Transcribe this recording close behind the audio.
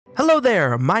Hello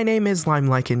there, my name is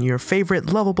LimeLichen, your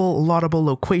favorite lovable, laudable,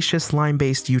 loquacious,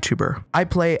 lime-based YouTuber. I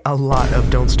play a lot of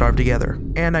Don't Starve Together,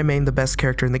 and I main the best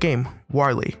character in the game,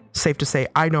 Warley. Safe to say,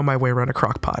 I know my way around a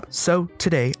Crock-Pot. So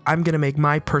today, I'm gonna make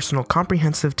my personal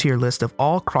comprehensive tier list of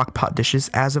all Crock-Pot dishes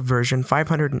as of version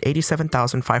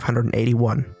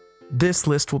 587,581. This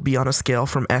list will be on a scale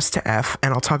from S to F,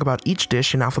 and I'll talk about each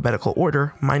dish in alphabetical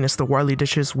order, minus the Warley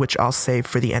dishes, which I'll save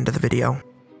for the end of the video.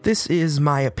 This is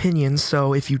my opinion,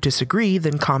 so if you disagree,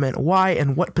 then comment why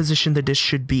and what position the dish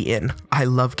should be in. I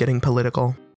love getting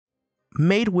political.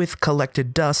 Made with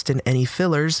collected dust and any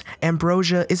fillers,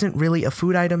 ambrosia isn't really a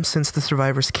food item since the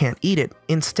survivors can't eat it.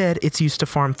 Instead, it's used to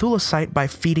farm thulecite by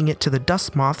feeding it to the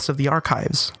dust moths of the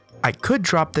archives. I could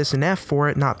drop this in F for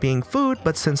it not being food,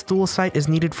 but since thulecite is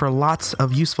needed for lots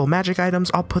of useful magic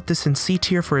items, I'll put this in C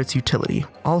tier for its utility.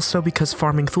 Also because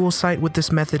farming thulecite with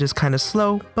this method is kinda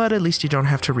slow, but at least you don't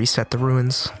have to reset the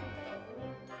ruins.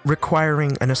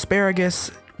 Requiring an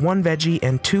asparagus, 1 veggie,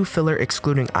 and 2 filler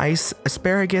excluding ice,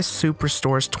 asparagus soup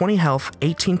restores 20 health,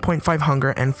 18.5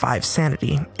 hunger, and 5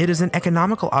 sanity. It is an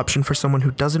economical option for someone who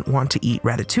doesn't want to eat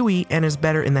ratatouille and is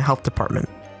better in the health department.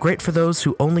 Great for those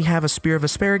who only have a spear of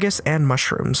asparagus and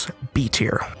mushrooms, B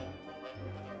tier.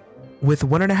 With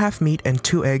 1.5 meat and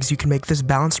 2 eggs, you can make this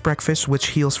balanced breakfast which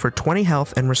heals for 20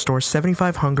 health and restores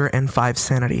 75 hunger and 5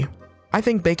 sanity. I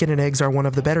think bacon and eggs are one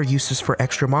of the better uses for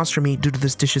extra monster meat due to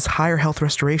this dish's higher health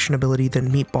restoration ability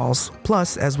than meatballs.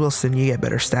 Plus, as Wilson, you get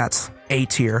better stats, A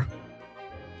tier.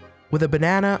 With a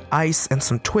banana, ice, and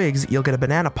some twigs, you'll get a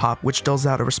banana pop, which doles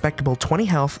out a respectable 20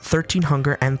 health, 13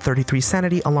 hunger, and 33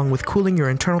 sanity, along with cooling your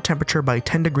internal temperature by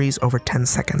 10 degrees over 10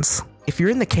 seconds. If you're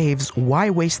in the caves, why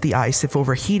waste the ice if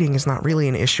overheating is not really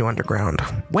an issue underground?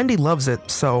 Wendy loves it,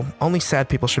 so only sad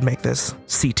people should make this,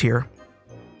 C tier.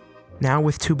 Now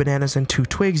with 2 bananas and 2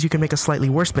 twigs, you can make a slightly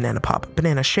worse banana pop,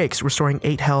 banana shakes, restoring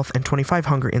 8 health and 25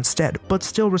 hunger instead, but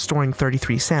still restoring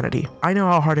 33 sanity. I know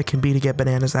how hard it can be to get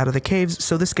bananas out of the caves,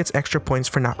 so this gets extra points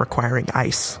for not requiring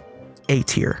ice. A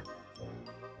tier.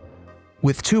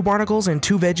 With 2 barnacles and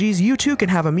 2 veggies, you too can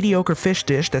have a mediocre fish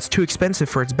dish that's too expensive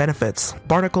for its benefits.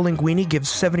 Barnacle linguine gives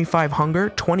 75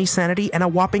 hunger, 20 sanity, and a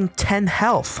whopping 10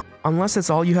 health. Unless it's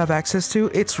all you have access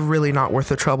to, it's really not worth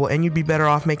the trouble and you'd be better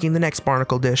off making the next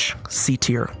barnacle dish, C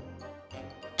tier.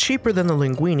 Cheaper than the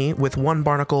linguine, with 1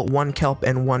 barnacle, 1 kelp,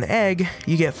 and 1 egg,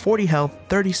 you get 40 health,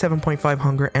 37.5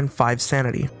 hunger, and 5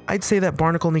 sanity. I'd say that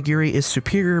barnacle nigiri is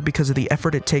superior because of the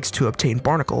effort it takes to obtain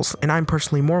barnacles, and I'm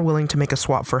personally more willing to make a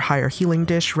swap for higher healing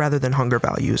dish rather than hunger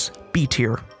values, B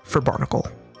tier, for barnacle.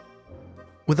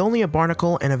 With only a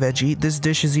barnacle and a veggie, this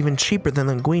dish is even cheaper than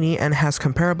linguine and has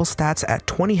comparable stats at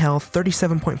 20 health,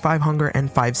 37.5 hunger,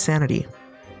 and 5 sanity.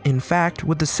 In fact,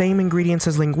 with the same ingredients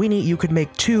as linguine, you could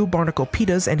make 2 barnacle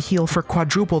pitas and heal for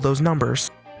quadruple those numbers.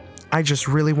 I just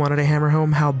really wanted to hammer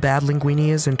home how bad linguine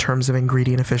is in terms of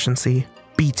ingredient efficiency,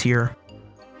 B tier.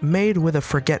 Made with a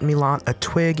forget-me-lot, a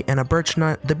twig, and a birch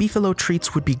nut, the beefalo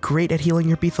treats would be great at healing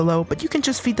your beefalo, but you can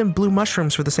just feed them blue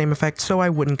mushrooms for the same effect, so I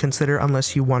wouldn't consider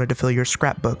unless you wanted to fill your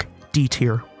scrapbook, D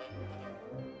tier.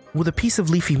 With a piece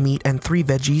of leafy meat and 3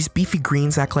 veggies, beefy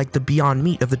greens act like the Beyond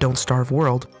Meat of the Don't Starve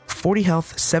world. 40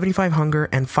 health, 75 hunger,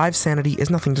 and 5 sanity is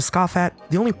nothing to scoff at.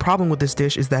 The only problem with this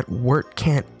dish is that Wirt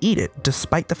can't eat it,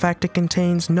 despite the fact it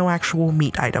contains no actual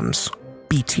meat items,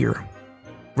 B tier.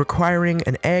 Requiring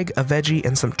an egg, a veggie,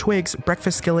 and some twigs,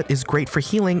 breakfast skillet is great for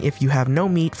healing if you have no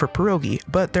meat for pierogi,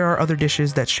 but there are other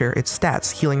dishes that share its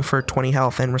stats, healing for 20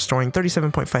 health and restoring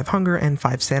 37.5 hunger and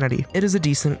 5 sanity. It is a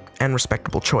decent and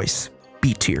respectable choice,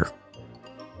 B tier.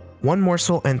 1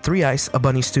 morsel and 3 ice a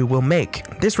bunny stew will make.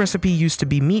 This recipe used to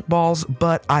be meatballs,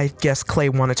 but I guess Clay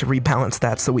wanted to rebalance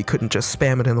that so we couldn't just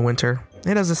spam it in the winter.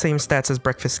 It has the same stats as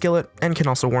breakfast skillet and can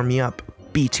also warm me up,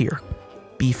 B tier.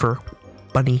 B for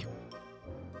bunny.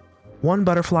 1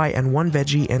 butterfly and 1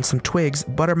 veggie and some twigs,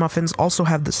 butter muffins also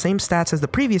have the same stats as the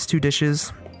previous 2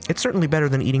 dishes. It's certainly better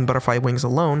than eating butterfly wings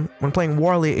alone. When playing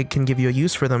Warley, it can give you a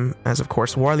use for them, as of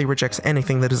course Warley rejects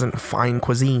anything that isn't fine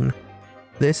cuisine.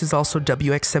 This is also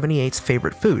WX78's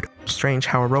favorite food. Strange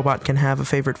how a robot can have a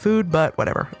favorite food, but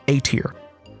whatever, A tier.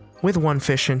 With 1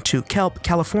 fish and 2 kelp,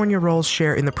 California rolls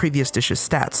share in the previous dish's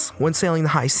stats. When sailing the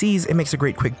high seas, it makes a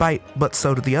great quick bite, but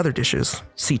so do the other dishes,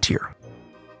 C tier.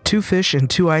 2 fish and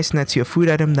 2 ice nets you a food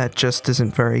item that just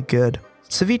isn't very good.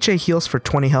 Ceviche heals for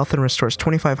 20 health and restores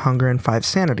 25 hunger and 5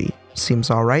 sanity.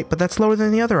 Seems alright, but that's lower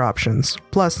than the other options.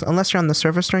 Plus, unless you're on the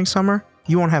surface during summer,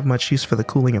 you won't have much use for the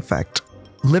cooling effect.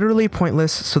 Literally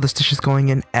pointless, so this dish is going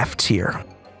in F tier.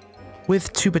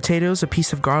 With 2 potatoes, a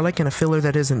piece of garlic, and a filler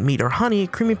that isn't meat or honey,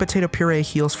 creamy potato puree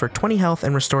heals for 20 health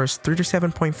and restores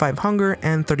 37.5 hunger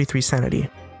and 33 sanity.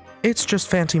 It's just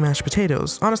fancy mashed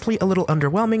potatoes. Honestly, a little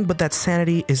underwhelming, but that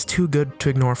sanity is too good to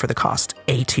ignore for the cost.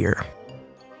 A tier.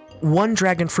 One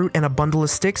dragon fruit and a bundle of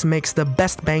sticks makes the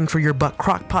best bang for your buck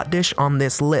crock-pot dish on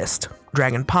this list.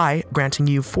 Dragon Pie, granting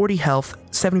you 40 health,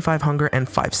 75 hunger, and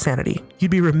 5 sanity.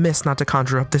 You'd be remiss not to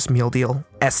conjure up this meal deal.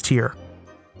 S tier.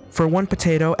 For one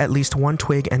potato, at least one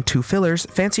twig, and 2 fillers,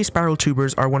 fancy spiral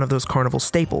tubers are one of those carnival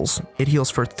staples. It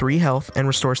heals for 3 health and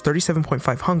restores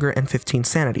 37.5 hunger and 15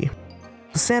 sanity.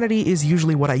 The sanity is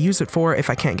usually what I use it for if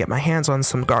I can't get my hands on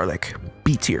some garlic.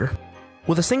 B tier.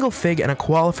 With a single fig and a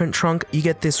koalefant trunk, you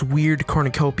get this weird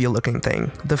cornucopia looking thing,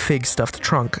 the fig stuffed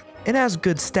trunk. It has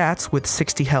good stats with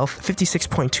 60 health,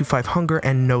 56.25 hunger,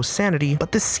 and no sanity,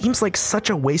 but this seems like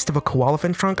such a waste of a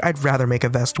koalefant trunk I'd rather make a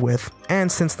vest with.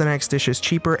 And since the next dish is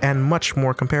cheaper and much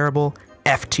more comparable,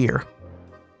 F tier.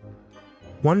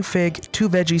 One fig, 2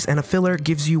 veggies, and a filler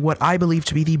gives you what I believe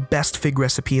to be the best fig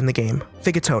recipe in the game.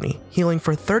 Figatoni, healing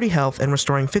for 30 health and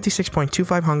restoring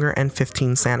 56.25 hunger and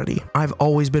 15 sanity. I've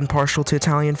always been partial to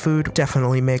Italian food,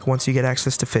 definitely make once you get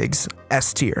access to figs.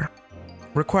 S tier.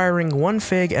 Requiring 1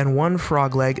 fig and 1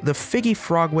 frog leg, the figgy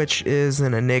frog witch is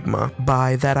an enigma.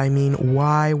 By that I mean,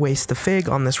 why waste the fig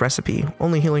on this recipe?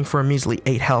 Only healing for a measly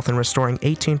 8 health and restoring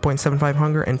 18.75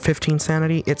 hunger and 15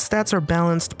 sanity, its stats are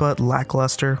balanced but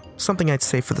lackluster. Something I'd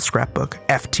save for the scrapbook.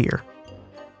 F tier.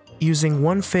 Using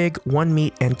 1 fig, 1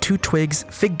 meat, and 2 twigs,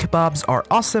 fig kebabs are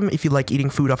awesome if you like eating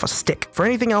food off a stick. For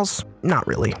anything else, not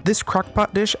really. This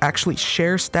crock-pot dish actually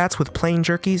shares stats with plain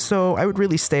jerky, so I would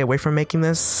really stay away from making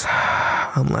this.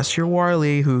 Unless you're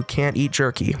Warley, who can't eat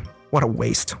jerky. What a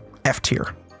waste. F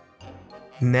tier.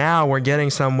 Now we're getting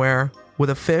somewhere.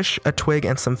 With a fish, a twig,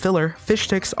 and some filler, fish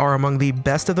sticks are among the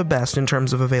best of the best in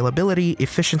terms of availability,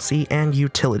 efficiency, and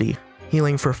utility.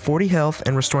 Healing for 40 health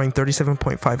and restoring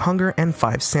 37.5 hunger and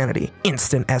 5 sanity.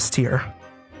 Instant S tier.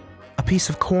 A piece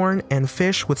of corn and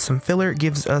fish with some filler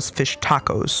gives us fish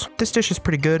tacos. This dish is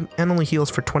pretty good and only heals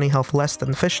for 20 health less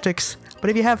than the fish sticks, but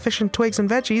if you have fish and twigs and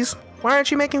veggies, why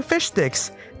aren't you making fish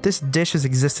sticks? This dish's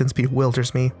existence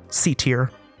bewilders me. C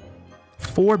tier.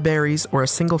 4 berries or a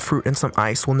single fruit and some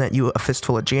ice will net you a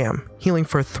fistful of jam. Healing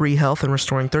for 3 health and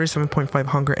restoring 37.5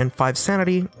 hunger and 5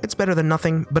 sanity, it's better than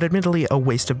nothing, but admittedly a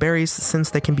waste of berries since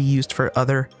they can be used for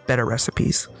other, better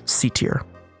recipes. C tier.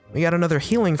 We got another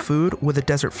healing food with a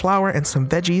desert flower and some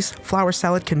veggies. Flower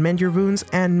salad can mend your wounds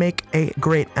and make a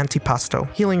great antipasto.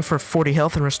 Healing for 40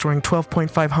 health and restoring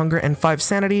 12.5 hunger and 5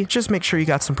 sanity, just make sure you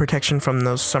got some protection from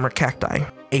those summer cacti.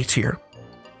 A tier.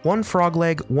 1 frog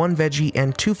leg, 1 veggie,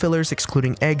 and 2 fillers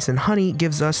excluding eggs and honey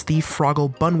gives us the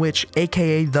Froggle Bunwich,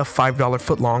 aka the $5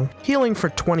 footlong. Healing for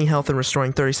 20 health and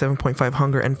restoring 37.5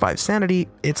 hunger and 5 sanity,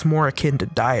 it's more akin to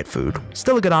diet food.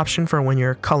 Still a good option for when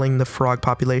you're culling the frog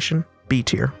population. B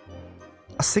tier.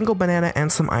 A single banana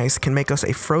and some ice can make us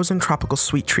a frozen tropical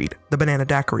sweet treat, the banana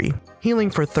daiquiri. Healing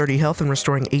for 30 health and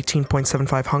restoring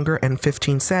 18.75 hunger and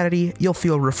 15 sanity, you'll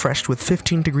feel refreshed with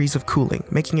 15 degrees of cooling,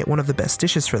 making it one of the best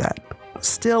dishes for that.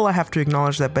 Still, I have to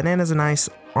acknowledge that bananas and ice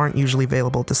aren't usually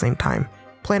available at the same time.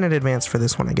 Plan in advance for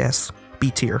this one, I guess. B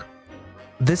tier.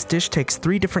 This dish takes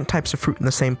 3 different types of fruit in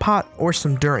the same pot, or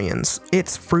some durians.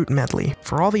 It's fruit medley.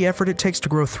 For all the effort it takes to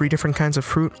grow 3 different kinds of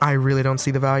fruit, I really don't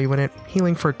see the value in it.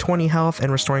 Healing for 20 health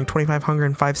and restoring 25 hunger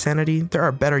and 5 sanity, there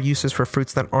are better uses for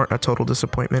fruits that aren't a total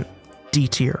disappointment. D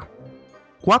tier.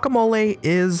 Guacamole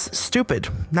is stupid.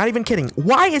 Not even kidding.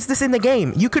 Why is this in the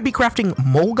game? You could be crafting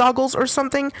mole goggles or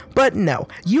something, but no.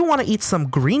 You want to eat some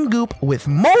green goop with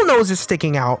mole noses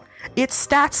sticking out. Its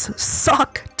stats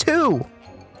suck too.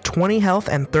 20 health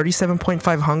and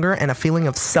 37.5 hunger and a feeling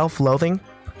of self-loathing?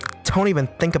 Don't even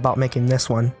think about making this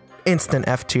one. Instant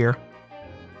F tier.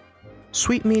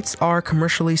 Sweetmeats are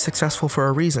commercially successful for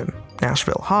a reason.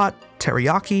 Nashville hot,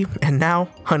 teriyaki, and now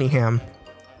honey ham.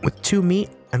 With 2 meat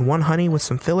and 1 honey with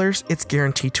some fillers, it's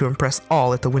guaranteed to impress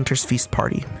all at the Winter's Feast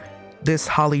party. This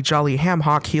Holly Jolly Ham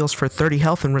Hock heals for 30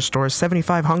 health and restores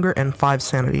 75 hunger and 5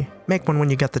 sanity. Make one when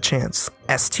you get the chance.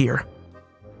 S tier.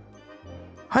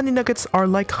 Honey nuggets are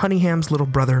like honey ham's little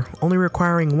brother, only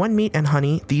requiring 1 meat and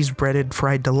honey. These breaded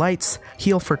fried delights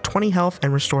heal for 20 health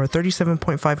and restore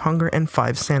 37.5 hunger and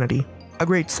 5 sanity. A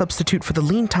great substitute for the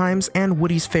lean times and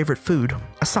Woody's favorite food,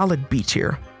 a solid B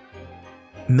tier.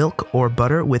 Milk or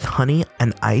butter with honey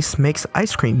and ice makes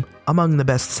ice cream, among the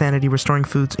best sanity restoring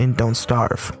foods in Don't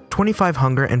Starve. 25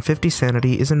 hunger and 50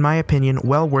 sanity is in my opinion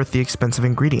well worth the expensive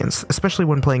ingredients, especially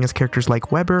when playing as characters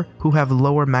like Weber who have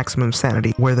lower maximum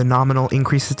sanity, where the nominal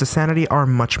increases to sanity are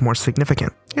much more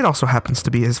significant. It also happens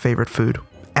to be his favorite food.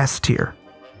 S tier.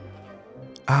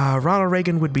 Ronald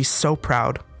Reagan would be so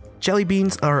proud. Jelly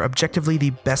beans are objectively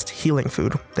the best healing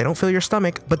food. They don't fill your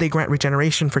stomach, but they grant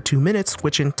regeneration for 2 minutes,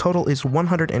 which in total is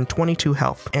 122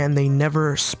 health, and they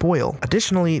never spoil.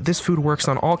 Additionally, this food works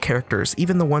on all characters,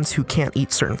 even the ones who can't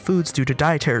eat certain foods due to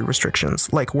dietary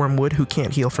restrictions, like Wormwood who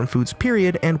can't heal from foods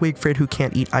period, and Wigfrid who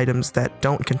can't eat items that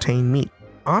don't contain meat.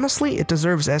 Honestly, it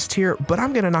deserves S tier, but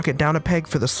I'm gonna knock it down a peg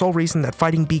for the sole reason that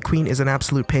fighting Bee Queen is an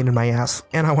absolute pain in my ass,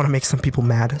 and I want to make some people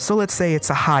mad, so let's say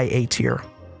it's a high A tier.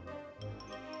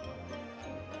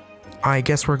 I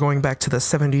guess we're going back to the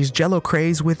 70s Jello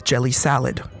craze with jelly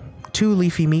salad. 2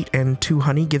 leafy meat and 2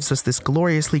 honey gives us this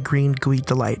gloriously green gooey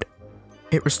delight.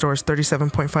 It restores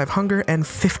 37.5 hunger and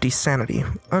 50 sanity.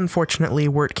 Unfortunately,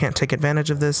 Wort can't take advantage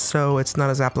of this, so it's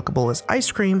not as applicable as ice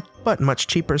cream, but much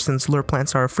cheaper since lure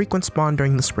plants are a frequent spawn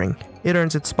during the spring. It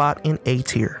earns its spot in A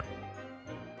tier.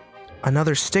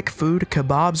 Another stick food,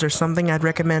 kebabs are something I'd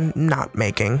recommend not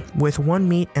making. With 1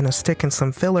 meat and a stick and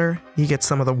some filler, you get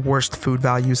some of the worst food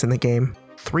values in the game.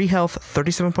 3 health,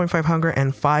 37.5 hunger,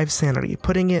 and 5 sanity,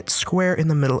 putting it square in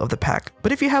the middle of the pack.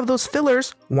 But if you have those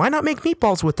fillers, why not make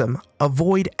meatballs with them?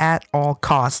 Avoid at all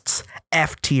costs.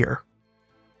 F tier.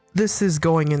 This is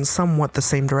going in somewhat the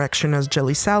same direction as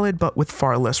jelly salad, but with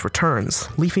far less returns.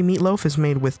 Leafy meatloaf is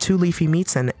made with 2 leafy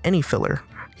meats and any filler.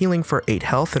 Healing for 8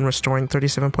 health and restoring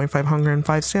 37.5 hunger and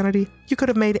 5 sanity. You could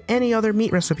have made any other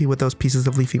meat recipe with those pieces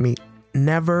of leafy meat.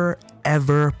 Never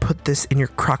ever put this in your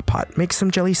crock-pot. Make some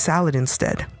jelly salad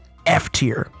instead. F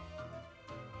tier.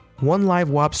 1 live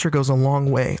lobster goes a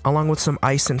long way. Along with some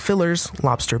ice and fillers,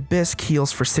 lobster bisque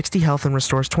heals for 60 health and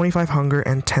restores 25 hunger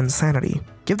and 10 sanity.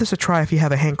 Give this a try if you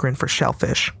have a hankering for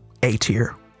shellfish. A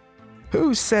tier.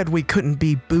 Who said we couldn't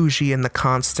be bougie in the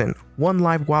constant? 1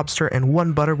 live lobster and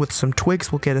 1 butter with some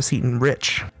twigs will get us eaten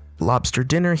rich. Lobster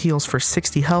dinner heals for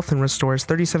 60 health and restores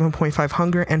 37.5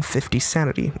 hunger and 50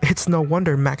 sanity. It's no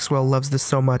wonder Maxwell loves this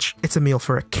so much. It's a meal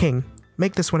for a king.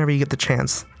 Make this whenever you get the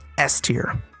chance. S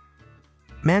tier.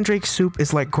 Mandrake soup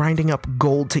is like grinding up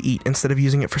gold to eat instead of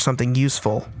using it for something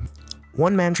useful.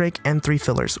 1 mandrake and 3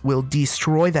 fillers will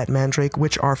destroy that mandrake,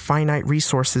 which are finite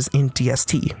resources in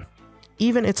DST.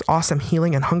 Even its awesome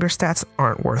healing and hunger stats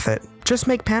aren't worth it. Just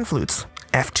make pan flutes.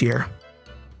 F tier.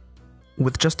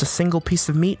 With just a single piece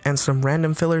of meat and some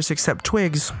random fillers except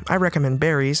twigs, I recommend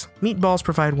berries. Meatballs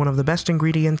provide one of the best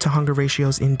ingredient to hunger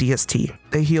ratios in DST.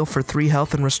 They heal for 3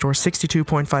 health and restore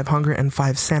 62.5 hunger and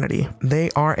 5 sanity. They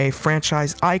are a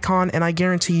franchise icon, and I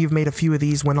guarantee you've made a few of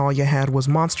these when all you had was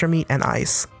monster meat and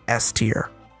ice. S tier.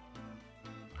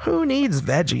 Who needs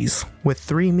veggies? With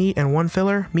 3 meat and 1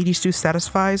 filler, Meaty Stew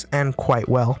satisfies, and quite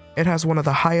well. It has one of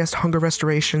the highest hunger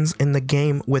restorations in the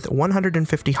game with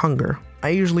 150 hunger. I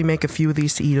usually make a few of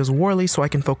these to eat as Warley so I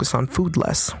can focus on food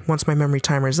less. Once my memory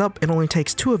timer is up, it only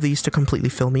takes 2 of these to completely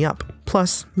fill me up.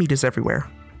 Plus, meat is everywhere.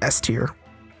 S tier.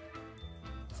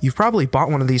 You've probably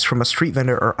bought one of these from a street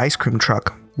vendor or ice cream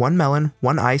truck. 1 melon,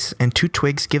 1 ice, and 2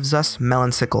 twigs gives us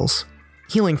melon sickles.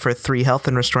 Healing for 3 health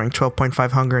and restoring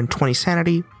 12.5 hunger and 20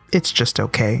 sanity. It's just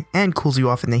okay, and cools you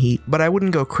off in the heat, but I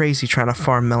wouldn't go crazy trying to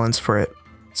farm melons for it.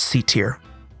 C tier.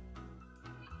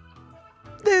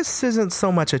 This isn't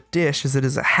so much a dish as it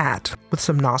is a hat. With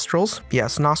some nostrils,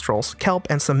 yes nostrils, kelp,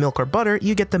 and some milk or butter,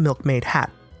 you get the milkmaid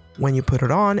hat. When you put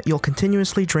it on, you'll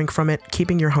continuously drink from it,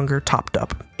 keeping your hunger topped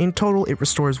up. In total, it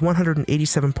restores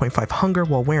 187.5 hunger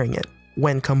while wearing it.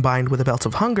 When combined with a belt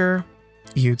of hunger,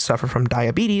 you'd suffer from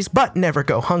diabetes, but never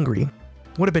go hungry.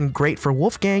 Would have been great for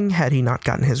Wolfgang had he not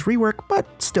gotten his rework,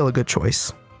 but still a good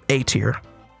choice. A tier.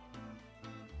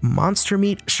 Monster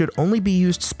meat should only be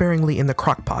used sparingly in the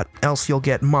crock-pot, else you'll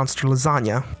get monster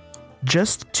lasagna.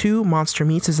 Just 2 monster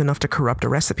meats is enough to corrupt a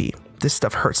recipe. This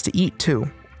stuff hurts to eat too.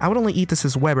 I would only eat this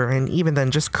as Weber, and even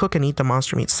then just cook and eat the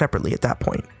monster meat separately at that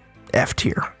point. F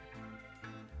tier.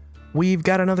 We've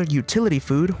got another utility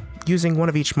food. Using 1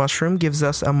 of each mushroom gives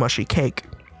us a mushy cake.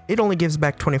 It only gives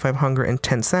back 25 hunger and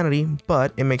 10 sanity,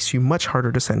 but it makes you much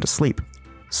harder to send to sleep.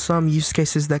 Some use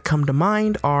cases that come to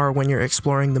mind are when you're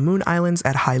exploring the Moon Islands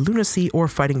at high lunacy or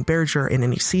fighting Berger in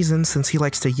any season since he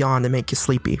likes to yawn to make you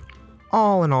sleepy.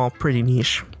 All in all, pretty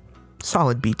niche.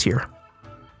 Solid B tier.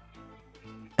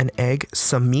 An egg,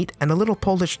 some meat, and a little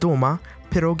Polish duma,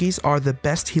 pierogies are the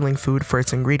best healing food for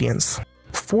its ingredients.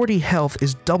 40 health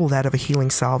is double that of a healing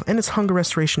salve, and its hunger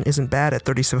restoration isn't bad at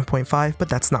 37.5, but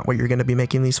that's not what you're going to be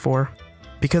making these for.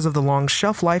 Because of the long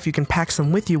shelf life, you can pack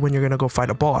some with you when you're going to go fight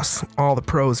a boss. All the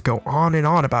pros go on and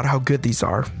on about how good these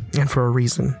are, and for a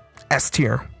reason. S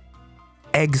tier.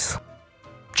 Eggs.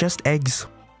 Just eggs.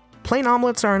 Plain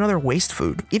omelets are another waste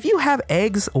food. If you have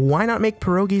eggs, why not make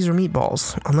pierogies or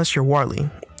meatballs, unless you're Warley?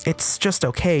 It's just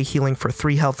okay healing for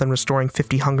 3 health and restoring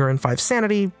 50 hunger and 5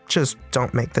 sanity, just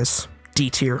don't make this. D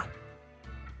tier.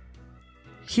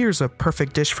 Here's a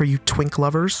perfect dish for you twink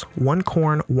lovers. 1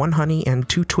 corn, 1 honey, and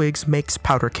 2 twigs makes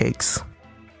powder cakes.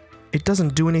 It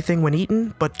doesn't do anything when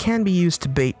eaten, but can be used to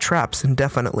bait traps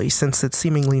indefinitely since it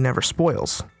seemingly never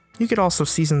spoils. You could also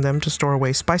season them to store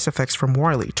away spice effects from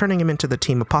Warley, turning him into the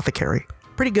team apothecary.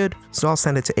 Pretty good, so I'll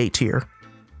send it to A tier.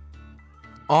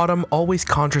 Autumn always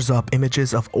conjures up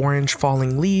images of orange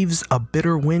falling leaves, a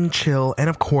bitter wind chill, and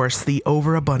of course the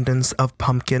overabundance of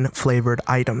pumpkin-flavored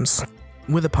items.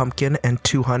 With a pumpkin and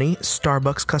 2 honey,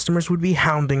 Starbucks customers would be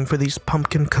hounding for these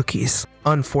pumpkin cookies.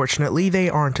 Unfortunately, they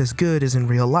aren't as good as in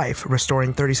real life,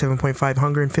 restoring 37.5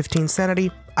 hunger and 15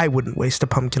 sanity. I wouldn't waste a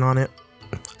pumpkin on it.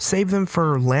 Save them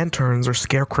for lanterns or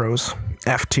scarecrows.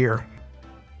 F tier.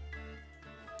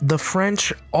 The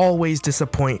French always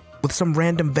disappoint. With some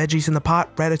random veggies in the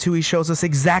pot, Ratatouille shows us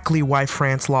exactly why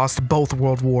France lost both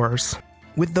world wars.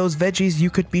 With those veggies, you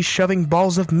could be shoving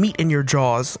balls of meat in your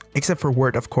jaws, except for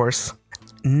Wirt, of course.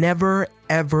 Never,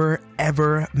 ever,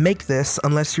 ever make this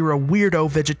unless you're a weirdo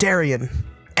vegetarian.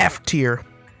 F tier.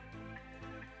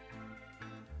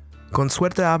 Con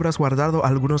suerte habrás guardado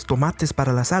algunos tomates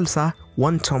para la salsa,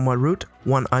 1 toma root,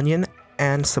 1 onion,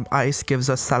 and some ice gives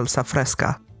us salsa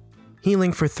fresca.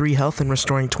 Healing for 3 health and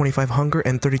restoring 25 hunger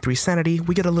and 33 sanity,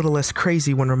 we get a little less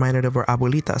crazy when reminded of our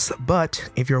abuelitas, but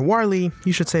if you're Warley,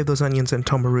 you should save those onions and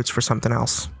toma roots for something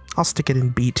else. I'll stick it in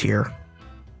B tier.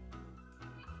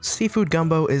 Seafood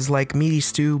gumbo is like meaty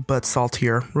stew but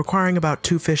saltier, requiring about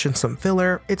 2 fish and some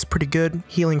filler. It's pretty good,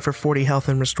 healing for 40 health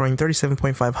and restoring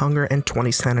 37.5 hunger and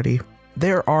 20 sanity.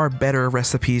 There are better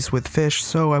recipes with fish,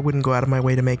 so I wouldn't go out of my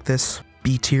way to make this.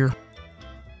 B tier.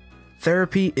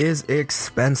 Therapy is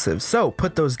expensive, so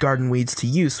put those garden weeds to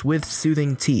use with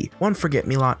soothing tea. 1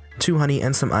 forget-me-lot, 2 honey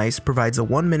and some ice provides a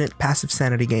 1-minute passive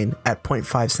sanity gain at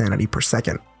 0.5 sanity per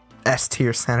second. S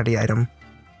tier sanity item.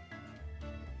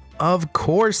 Of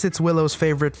course it's Willow's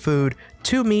favorite food.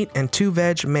 2 meat and 2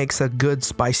 veg makes a good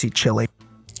spicy chili.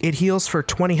 It heals for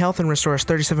 20 health and restores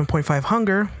 37.5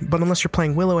 hunger, but unless you're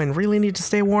playing Willow and really need to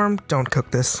stay warm, don't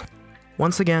cook this.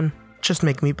 Once again, just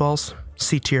make meatballs.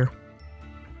 C tier.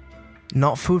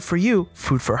 Not food for you,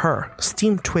 food for her.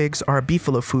 Steamed twigs are a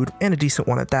beefalo food, and a decent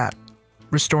one at that.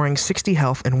 Restoring 60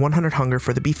 health and 100 hunger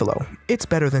for the beefalo. It's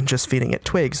better than just feeding it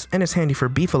twigs, and it's handy for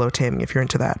beefalo taming if you're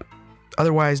into that.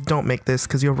 Otherwise, don't make this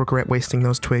because you'll regret wasting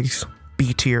those twigs.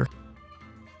 B tier.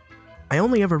 I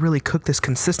only ever really cook this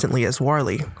consistently as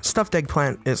Warley. Stuffed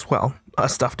eggplant is, well, a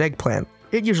stuffed eggplant.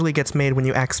 It usually gets made when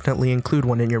you accidentally include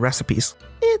one in your recipes.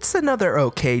 It's another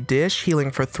okay dish,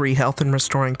 healing for 3 health and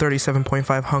restoring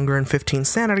 37.5 hunger and 15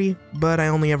 sanity, but I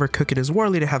only ever cook it as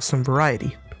Warley to have some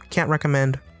variety. Can't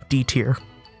recommend. D tier.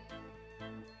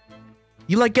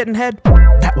 You like getting head?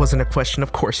 That wasn't a question,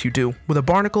 of course you do. With a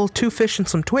barnacle, 2 fish and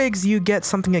some twigs, you get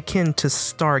something akin to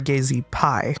stargazy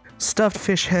pie. Stuffed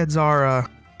fish heads are,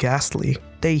 ghastly.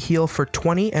 They heal for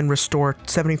 20 and restore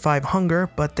 75 hunger,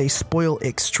 but they spoil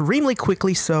extremely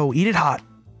quickly, so eat it hot.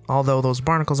 Although those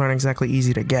barnacles aren't exactly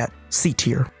easy to get. C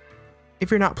tier.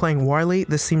 If you're not playing Warley,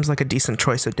 this seems like a decent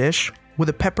choice of dish. With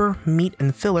a pepper, meat,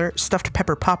 and filler, stuffed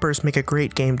pepper poppers make a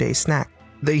great game day snack.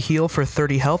 They heal for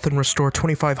 30 health and restore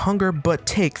 25 hunger, but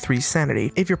take 3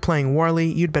 sanity. If you're playing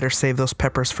Warley, you'd better save those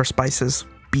peppers for spices.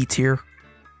 B tier.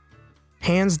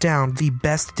 Hands down, the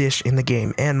best dish in the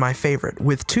game, and my favorite.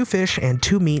 With 2 fish and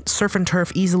 2 meat, Surf and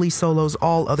Turf easily solos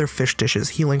all other fish dishes,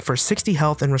 healing for 60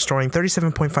 health and restoring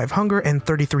 37.5 hunger and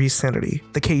 33 sanity.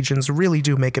 The Cajuns really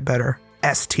do make it better.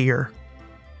 S tier.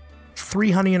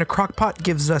 3 honey in a crock-pot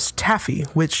gives us taffy,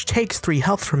 which takes 3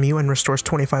 health from you and restores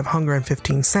 25 hunger and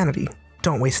 15 sanity.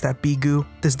 Don't waste that bee goo.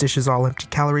 This dish is all empty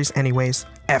calories anyways.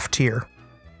 F tier.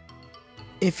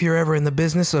 If you're ever in the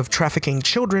business of trafficking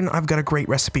children, I've got a great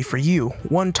recipe for you.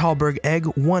 1 Tallberg egg,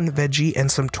 1 veggie,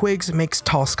 and some twigs makes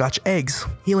tall scotch eggs.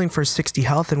 Healing for 60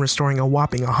 health and restoring a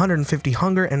whopping 150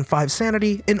 hunger and 5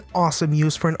 sanity. An awesome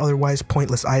use for an otherwise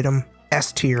pointless item.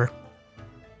 S tier.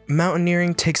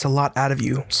 Mountaineering takes a lot out of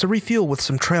you, so refuel with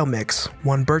some trail mix.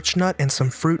 1 birch nut and some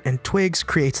fruit and twigs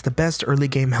creates the best early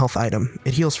game health item.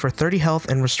 It heals for 30 health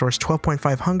and restores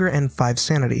 12.5 hunger and 5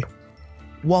 sanity.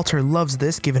 Walter loves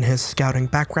this given his scouting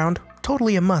background.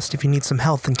 Totally a must if you need some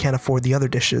health and can't afford the other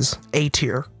dishes. A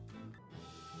tier.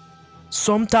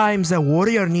 Sometimes a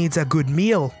warrior needs a good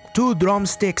meal. 2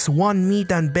 drumsticks, 1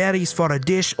 meat and berries for a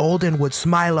dish Odin would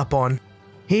smile upon.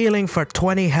 Healing for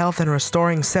 20 health and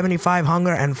restoring 75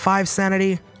 hunger and 5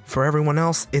 sanity. For everyone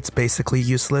else, it's basically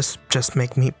useless. Just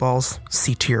make meatballs.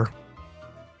 C tier.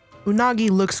 Unagi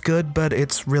looks good, but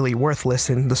it's really worthless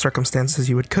in the circumstances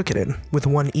you would cook it in. With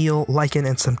 1 eel, lichen,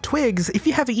 and some twigs, if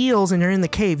you have eels and you're in the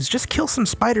caves, just kill some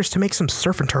spiders to make some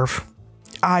surf and turf.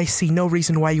 I see no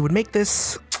reason why you would make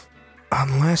this.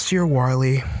 Unless you're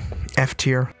Warley. F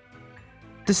tier.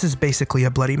 This is basically a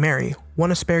Bloody Mary.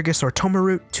 1 asparagus or toma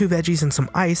root, 2 veggies and some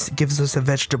ice gives us a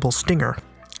vegetable stinger.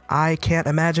 I can't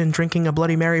imagine drinking a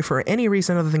Bloody Mary for any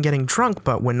reason other than getting drunk,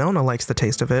 but Winona likes the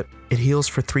taste of it. It heals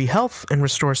for 3 health and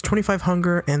restores 25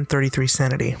 hunger and 33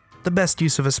 sanity. The best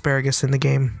use of asparagus in the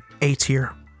game. A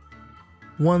tier.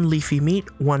 1 leafy meat,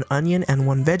 1 onion, and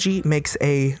 1 veggie makes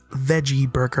a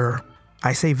veggie burger.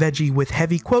 I say veggie with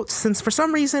heavy quotes since for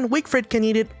some reason Wigfrid can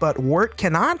eat it, but Wirt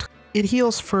cannot. It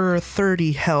heals for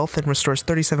 30 health and restores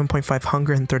 37.5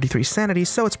 hunger and 33 sanity,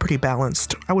 so it's pretty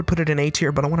balanced. I would put it in A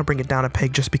tier, but I want to bring it down a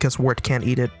peg just because Wirt can't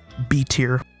eat it. B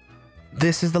tier.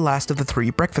 This is the last of the 3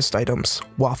 breakfast items.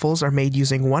 Waffles are made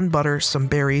using 1 butter, some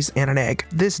berries, and an egg.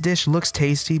 This dish looks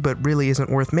tasty, but really isn't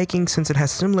worth making since it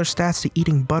has similar stats to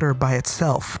eating butter by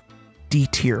itself. D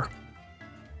tier.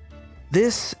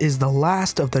 This is the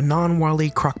last of the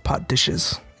non-Warley Crock-Pot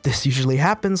dishes. This usually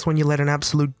happens when you let an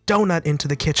absolute donut into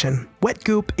the kitchen. Wet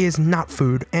goop is not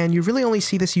food, and you really only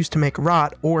see this used to make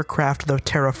rot or craft the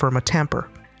terra firma tamper.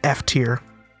 F tier.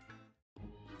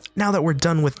 Now that we're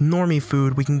done with normie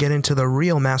food, we can get into the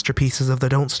real masterpieces of the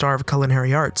Don't Starve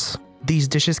culinary arts. These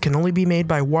dishes can only be made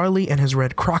by Warley and his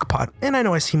red Crock-Pot, and I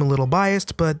know I seem a little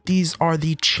biased, but these are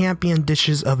the champion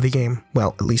dishes of the game.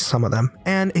 Well, at least some of them,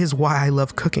 and is why I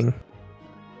love cooking.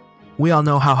 We all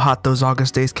know how hot those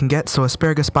August days can get, so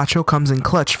asparagus bacho comes in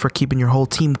clutch for keeping your whole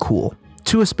team cool.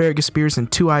 2 asparagus spears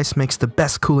and 2 ice makes the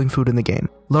best cooling food in the game,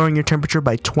 lowering your temperature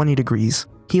by 20 degrees,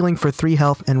 healing for 3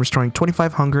 health and restoring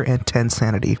 25 hunger and 10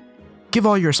 sanity. Give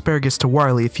all your asparagus to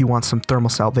Warley if you want some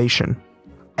thermal salvation.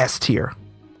 S tier.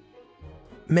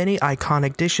 Many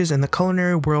iconic dishes in the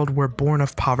culinary world were born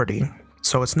of poverty,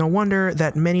 so it's no wonder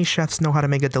that many chefs know how to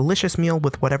make a delicious meal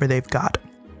with whatever they've got.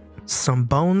 Some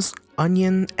bones,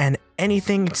 onion, and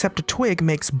anything except a twig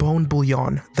makes bone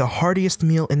bouillon, the heartiest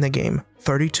meal in the game.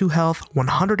 32 health,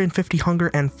 150 hunger,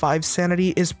 and 5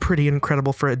 sanity is pretty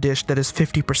incredible for a dish that is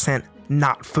 50%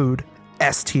 not food.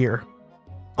 S tier.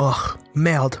 Ugh,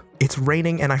 merde, it's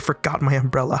raining and I forgot my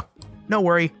umbrella. No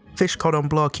worry, fish cordon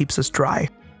bleu keeps us dry.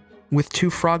 With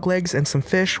 2 frog legs and some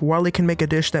fish, Warley can make a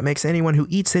dish that makes anyone who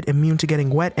eats it immune to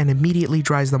getting wet and immediately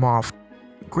dries them off.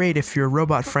 Great if your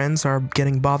robot friends are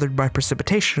getting bothered by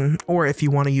precipitation, or if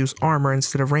you want to use armor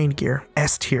instead of rain gear.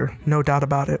 S tier, no doubt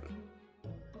about it.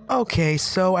 Okay,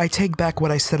 so I take back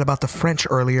what I said about the French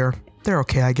earlier. They're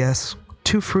okay, I guess.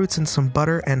 2 fruits and some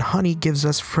butter and honey gives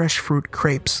us fresh fruit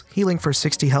crepes, healing for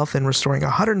 60 health and restoring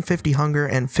 150 hunger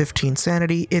and 15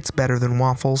 sanity. It's better than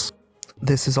waffles.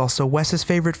 This is also Wes's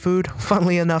favorite food.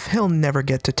 Funnily enough, he'll never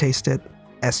get to taste it.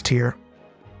 S tier.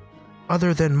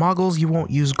 Other than moggles, you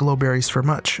won't use glowberries for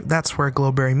much. That's where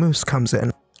glowberry mousse comes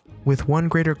in. With 1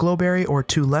 greater glowberry or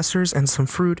 2 lessers and some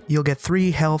fruit, you'll get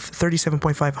 3 health,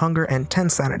 37.5 hunger, and 10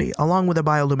 sanity, along with a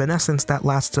bioluminescence that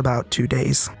lasts about 2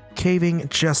 days. Caving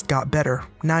just got better.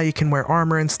 Now you can wear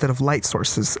armor instead of light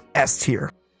sources. S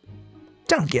tier.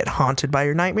 Don't get haunted by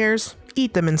your nightmares.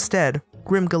 Eat them instead.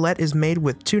 Grim Galette is made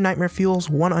with 2 nightmare fuels,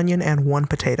 1 onion, and 1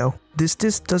 potato. This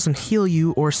dish doesn't heal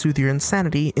you or soothe your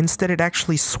insanity, instead it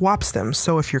actually swaps them,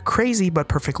 so if you're crazy but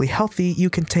perfectly healthy, you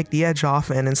can take the edge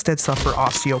off and instead suffer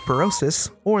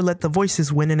osteoporosis, or let the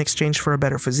voices win in exchange for a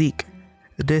better physique.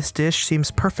 This dish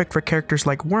seems perfect for characters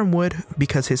like Wormwood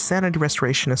because his sanity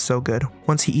restoration is so good.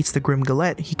 Once he eats the Grim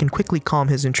Galette, he can quickly calm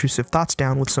his intrusive thoughts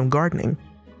down with some gardening.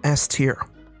 S tier.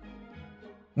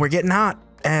 We're getting hot,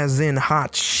 as in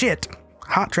hot shit.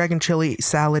 Hot dragon chili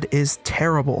salad is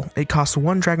terrible. It costs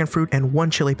 1 dragon fruit and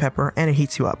 1 chili pepper, and it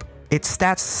heats you up. Its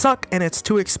stats suck and it's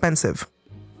too expensive.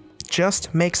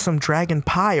 Just make some dragon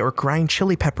pie or grind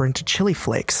chili pepper into chili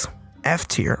flakes. F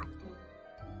tier.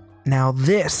 Now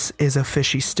this is a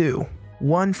fishy stew.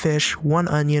 1 fish, 1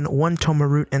 onion, 1 toma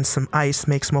root, and some ice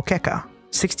makes moqueca.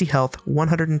 60 health,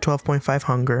 112.5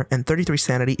 hunger, and 33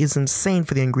 sanity is insane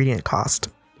for the ingredient cost.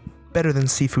 Better than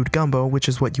seafood gumbo, which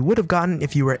is what you would have gotten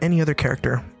if you were any other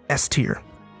character. S tier.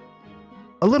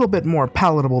 A little bit more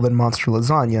palatable than monster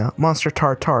lasagna, monster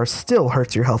tartare still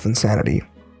hurts your health and sanity.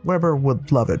 Weber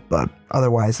would love it, but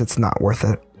otherwise it's not worth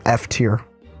it. F tier.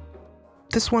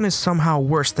 This one is somehow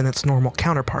worse than its normal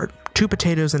counterpart. 2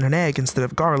 potatoes and an egg instead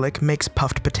of garlic makes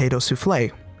puffed potato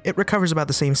souffle. It recovers about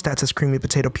the same stats as creamy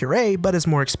potato puree, but is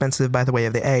more expensive by the way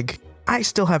of the egg. I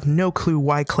still have no clue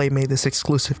why Clay made this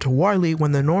exclusive to Warley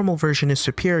when the normal version is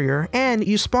superior, and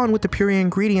you spawn with the puree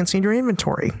ingredients in your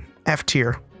inventory. F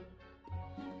tier.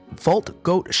 Vault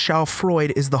Goat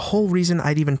Schaufroid is the whole reason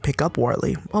I'd even pick up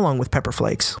Warly, along with pepper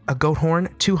flakes. A goat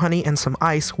horn, 2 honey, and some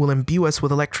ice will imbue us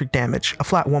with electric damage, a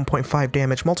flat 1.5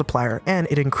 damage multiplier, and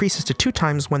it increases to 2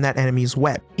 times when that enemy is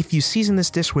wet. If you season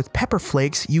this dish with pepper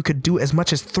flakes, you could do as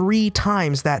much as 3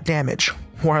 times that damage.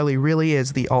 Warly really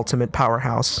is the ultimate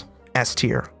powerhouse. S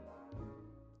tier.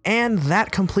 And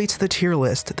that completes the tier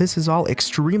list. This is all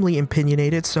extremely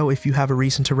opinionated, so if you have a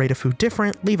reason to rate a food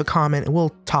different, leave a comment and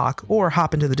we'll talk, or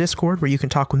hop into the Discord where you can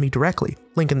talk with me directly.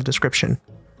 Link in the description.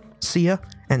 See ya,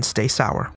 and stay sour.